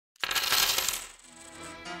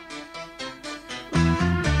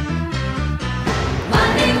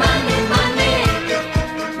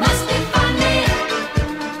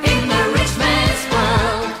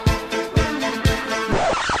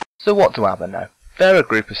So what do ABBA know? They're a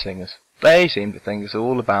group of singers. They seem to think it's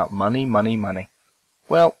all about money, money, money.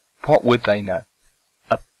 Well, what would they know?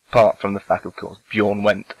 Apart from the fact, of course, Bjorn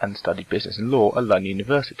went and studied business and law at London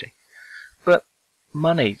University. But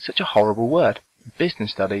money, such a horrible word. In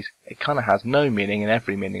business studies, it kind of has no meaning and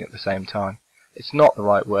every meaning at the same time. It's not the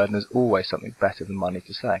right word, and there's always something better than money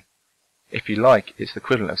to say. If you like, it's the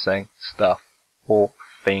equivalent of saying stuff, or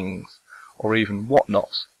things, or even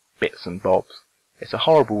whatnots, bits and bobs. It's a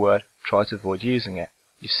horrible word. Try to avoid using it.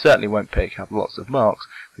 You certainly won't pick up lots of marks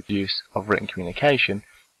with use of written communication,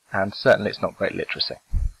 and certainly it's not great literacy.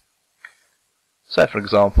 So, for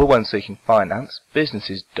example, when seeking finance,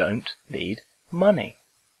 businesses don't need money.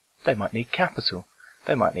 They might need capital.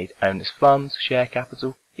 They might need owners' funds, share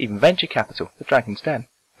capital, even venture capital, the Dragon's Den.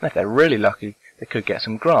 And if they're really lucky, they could get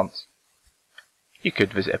some grants. You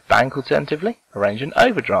could visit a bank alternatively, arrange an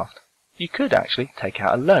overdraft. You could actually take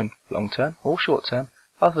out a loan, long-term or short-term.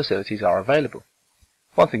 Other facilities are available.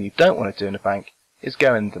 One thing you don't want to do in a bank is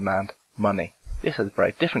go and demand money. This has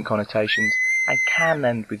very different connotations and can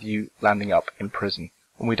end with you landing up in prison,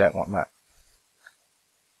 and we don't want that.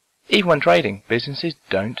 Even when trading, businesses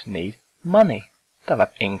don't need money. They'll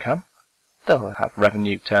have income, they'll have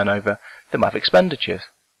revenue, turnover, they might have expenditures.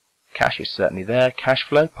 Cash is certainly there, cash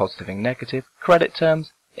flow, positive and negative, credit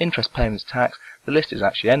terms, interest payments, tax, the list is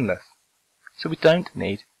actually endless. So we don't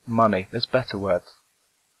need money, there's better words.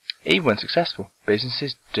 Even when successful,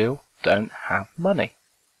 businesses still don't have money.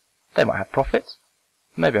 They might have profits,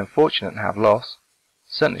 they may be unfortunate and have loss.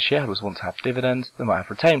 Certainly shareholders want to have dividends, they might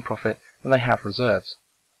have retained profit, and they have reserves.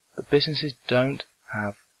 But businesses don't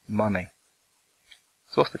have money.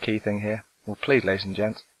 So what's the key thing here? Well, please, ladies and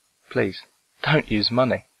gents, please, don't use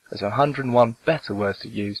money. There's 101 better words to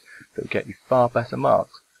use that will get you far better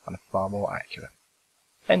marks and are far more accurate.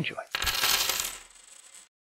 Enjoy.